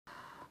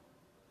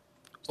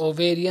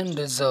Ovarian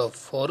Reserve.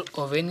 For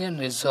Ovarian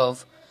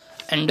Reserve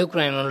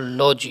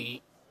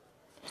endocrinology,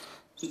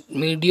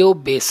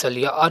 mediobasal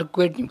या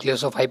arcuate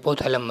nucleus of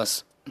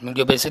hypothalamus.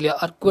 Mediobasal या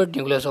arcuate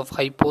nucleus of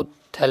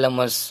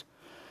hypothalamus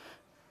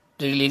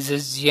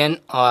releases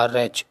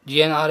GnRH.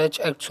 GnRH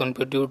acts on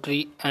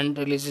pituitary and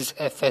releases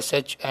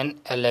FSH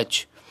and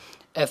LH.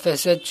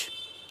 FSH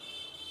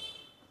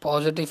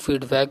positive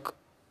feedback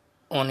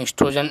on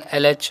estrogen,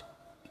 LH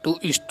to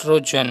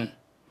estrogen.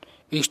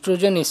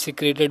 Estrogen is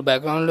secreted by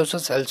granulosa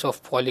cells of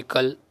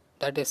follicle,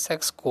 that is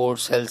sex cord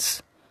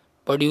cells,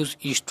 produce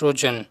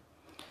estrogen.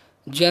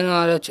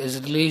 GnRH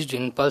is released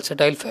in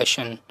pulsatile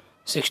fashion,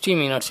 60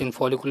 minutes in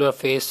follicular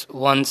phase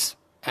once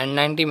and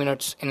 90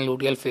 minutes in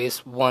luteal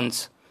phase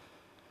once.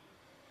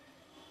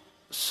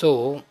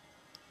 So,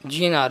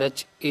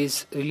 GnRH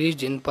is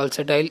released in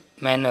pulsatile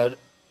manner,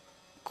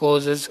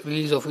 causes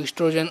release of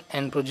estrogen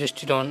and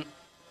progesterone.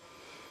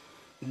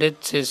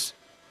 This is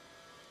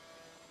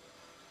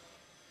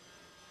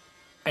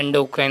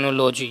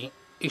endocrinology.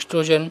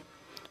 Estrogen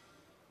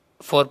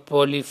for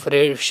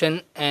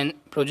proliferation and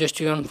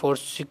progesterone for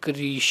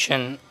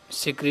secretion.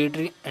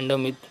 Secretory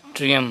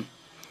endometrium.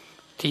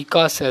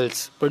 Theca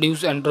cells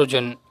produce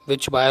androgen,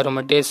 which by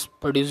aromatase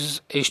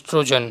produces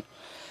estrogen.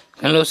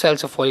 Granular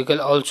cells of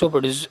follicle also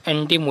produce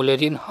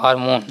anti-Mullerian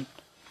hormone.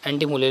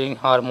 Anti-Mullerian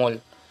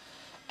hormone.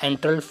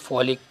 Antral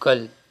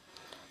follicle.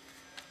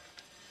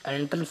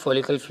 Antral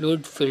follicle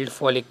fluid filled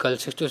follicle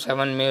 6 to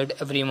 7 made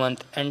every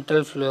month.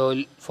 Antral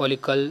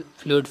follicle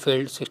fluid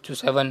filled 6 to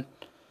 7.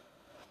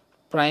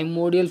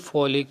 Primordial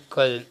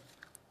follicle.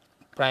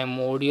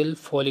 Primordial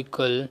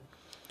follicle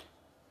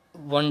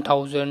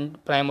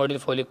 1000 primordial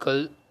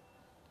follicle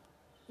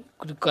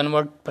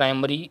convert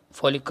primary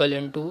follicle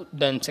into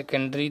then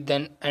secondary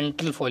then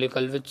antral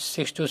follicle which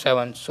 6 to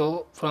 7.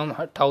 So from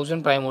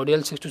 1000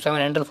 primordial 6 to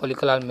 7 antral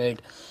follicle are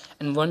made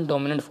and one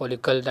dominant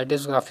follicle, that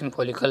is grafting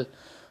follicle,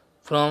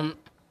 from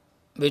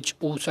which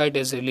oocyte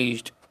is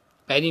released.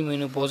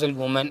 Perimenopausal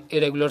woman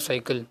irregular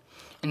cycle.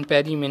 In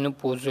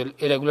perimenopausal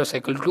irregular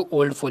cycle to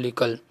old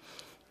follicle.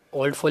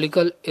 Old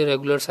follicle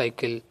irregular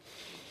cycle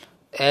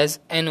as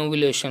an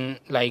ovulation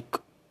like.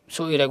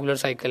 So irregular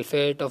cycle,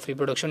 fate of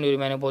reproduction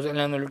during menopausal and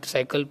ovulatory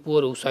cycle,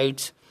 poor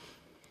oocytes,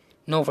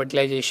 no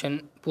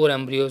fertilization, poor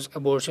embryos,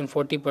 abortion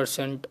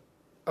 40%,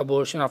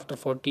 abortion after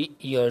 40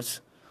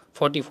 years,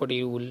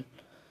 40-40 rule.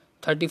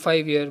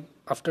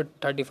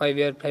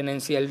 35-year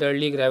pregnancy,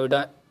 elderly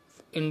gravida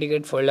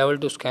indicate for level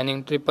 2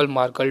 scanning, triple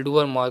marker,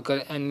 dual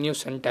marker and new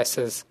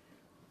synthesis.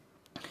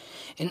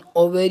 In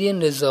ovarian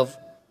reserve,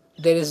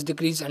 there is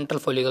decreased antral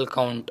follicle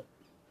count.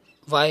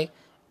 Why?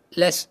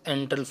 Less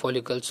antral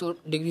follicle. So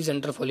decreased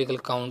antral follicle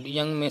count.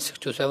 Young में 6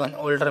 to 7,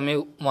 older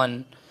में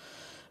 1.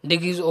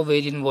 Decreased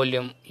ovarian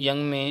volume.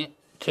 Young में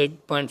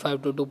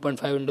 3.5 to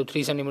 2.5 into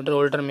 3 cm,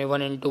 older में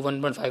 1 into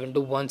 1.5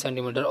 into 1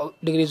 cm.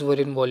 Decreased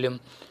ovarian volume.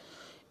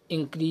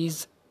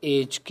 Increase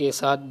as के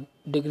साथ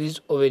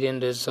decrease ovarian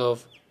reserve.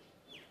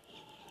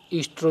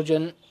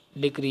 Oestrogen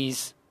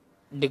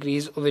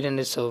decrease ovarian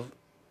reserve.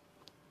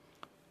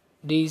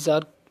 These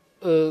are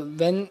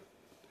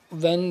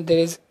when there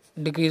is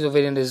decrease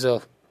ovarian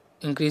reserve,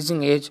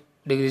 increasing age,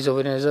 decrease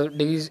ovarian reserve,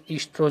 decrease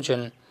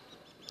estrogen,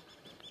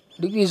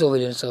 decrease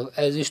ovarian reserve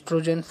as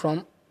estrogen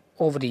from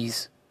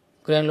ovaries,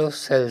 granular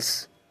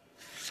cells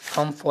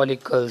from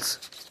follicles,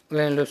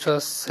 granular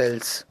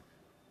cells,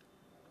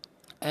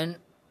 and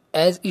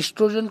as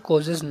estrogen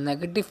causes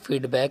negative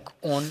feedback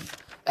on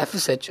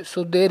FSH,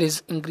 so there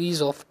is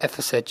increase of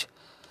FSH,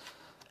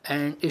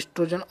 and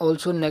estrogen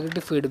also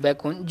negative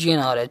feedback on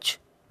GnRH.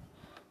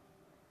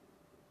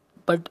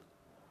 But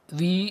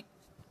we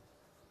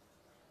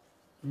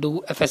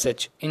do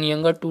FSH in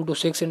younger 2 to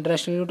 6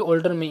 international unit,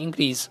 older may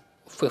increase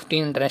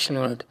 15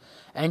 international unit.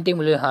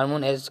 Anti-Mullerian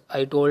hormone, as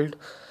I told,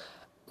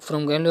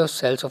 from granular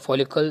cells of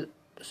follicle,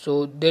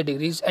 so they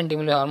decrease.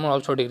 Anti-Mullerian hormone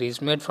also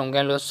decrease, made from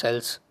granular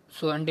cells.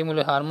 So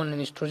anti-Mullerian hormone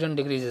and estrogen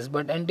decreases,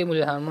 but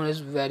anti-Mullerian hormone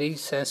is very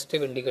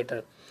sensitive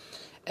indicator.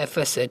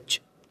 FSH,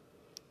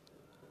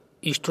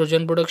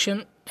 estrogen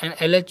production, and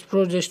LH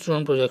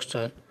progesterone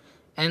production,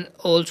 and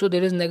also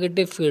there is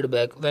negative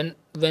feedback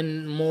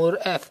when more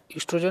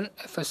estrogen,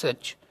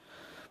 FSH,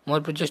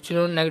 more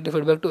progesterone, negative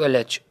feedback to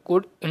LH.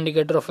 Good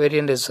indicator of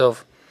ovarian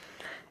reserve.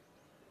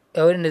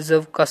 Ovarian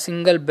reserve का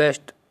single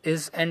best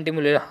is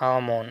anti-Mullerian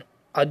hormone,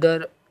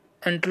 other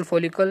antral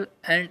follicle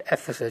and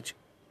FSH.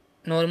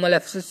 Normal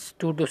FSH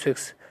 2 to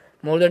 6,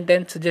 more than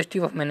 10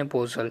 suggestive of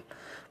menopausal,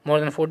 more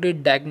than 40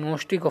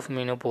 diagnostic of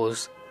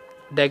menopause.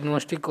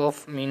 Diagnostic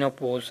of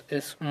menopause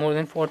is more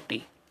than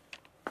 40.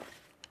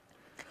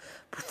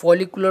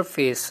 Follicular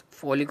phase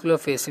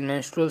in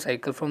menstrual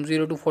cycle from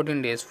 0 to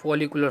 14 days.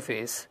 Follicular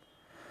phase.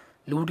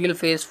 Luteal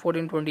phase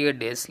 14-28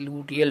 days.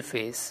 Luteal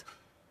phase.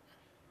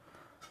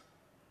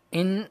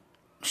 In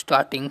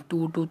starting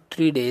 2 to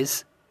 3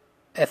 days,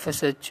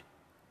 FSH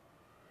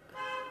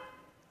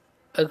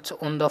acts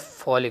on the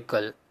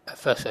follicle.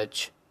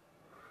 FSH.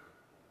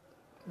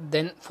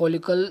 Then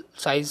follicle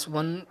size,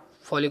 one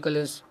follicle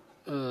is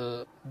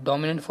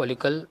dominant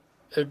follicle,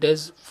 it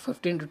is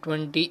 15 to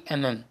 20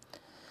 mm,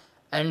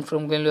 and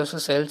from granulosa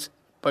cells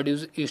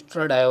produce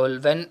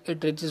estradiol. When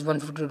it reaches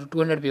 150 to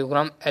 200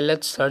 picogram,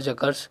 LH surge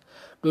occurs,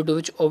 due to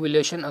which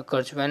ovulation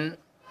occurs. When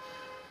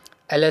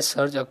LH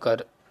surge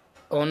occurs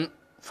on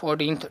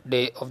 14th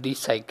day of the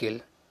cycle,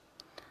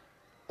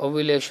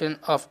 ovulation.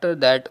 After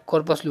that,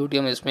 corpus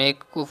luteum is made.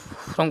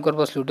 From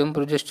corpus luteum,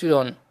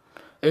 progesterone.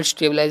 It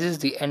stabilizes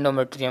the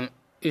endometrium,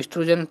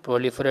 estrogen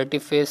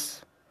proliferative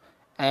phase,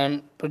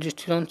 and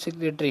progesterone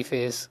secretory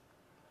phase.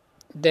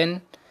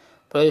 Then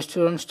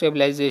progesterone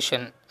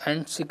stabilization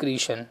and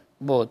secretion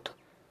both.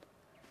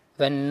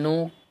 When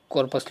no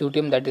corpus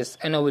luteum, that is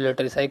an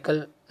ovulatory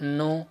cycle,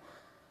 no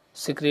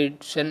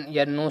secretion,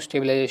 yeah, no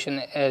stabilization,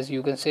 as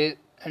you can say,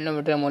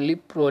 endometrium only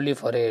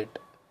proliferate.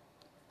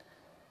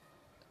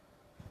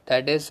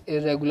 That is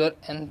irregular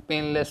and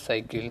painless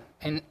cycle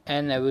in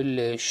an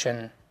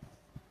ovulation.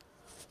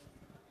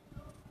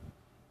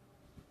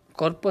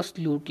 Corpus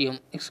luteum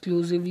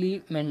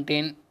exclusively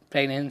maintain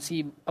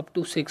pregnancy up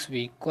to 6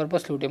 weeks.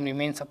 Corpus luteum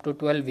remains up to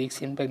 12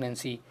 weeks in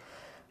pregnancy.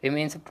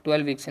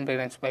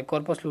 By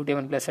corpus luteum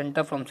and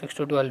placenta from 6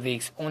 to 12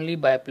 weeks. Only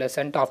by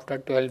placenta after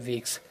 12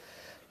 weeks.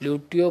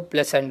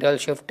 Luteoplacental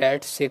shift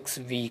at 6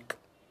 week.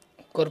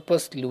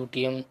 Corpus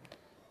luteum,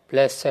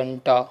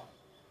 placenta.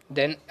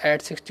 Then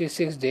at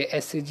 66 day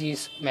SCG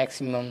is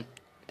maximum.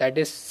 That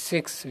is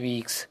 6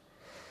 weeks.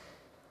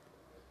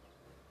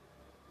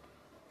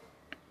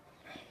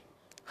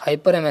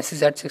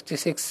 Hyperemesis at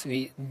 66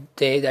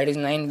 day, that is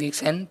 9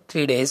 weeks and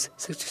 3 days.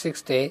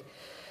 66 day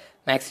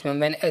maximum.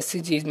 When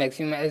SCG is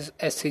maximum as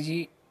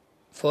SCG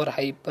for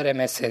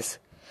hyperemesis.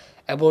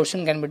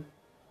 Abortion can be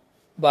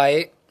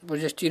by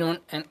progesterone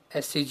and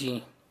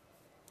SCG.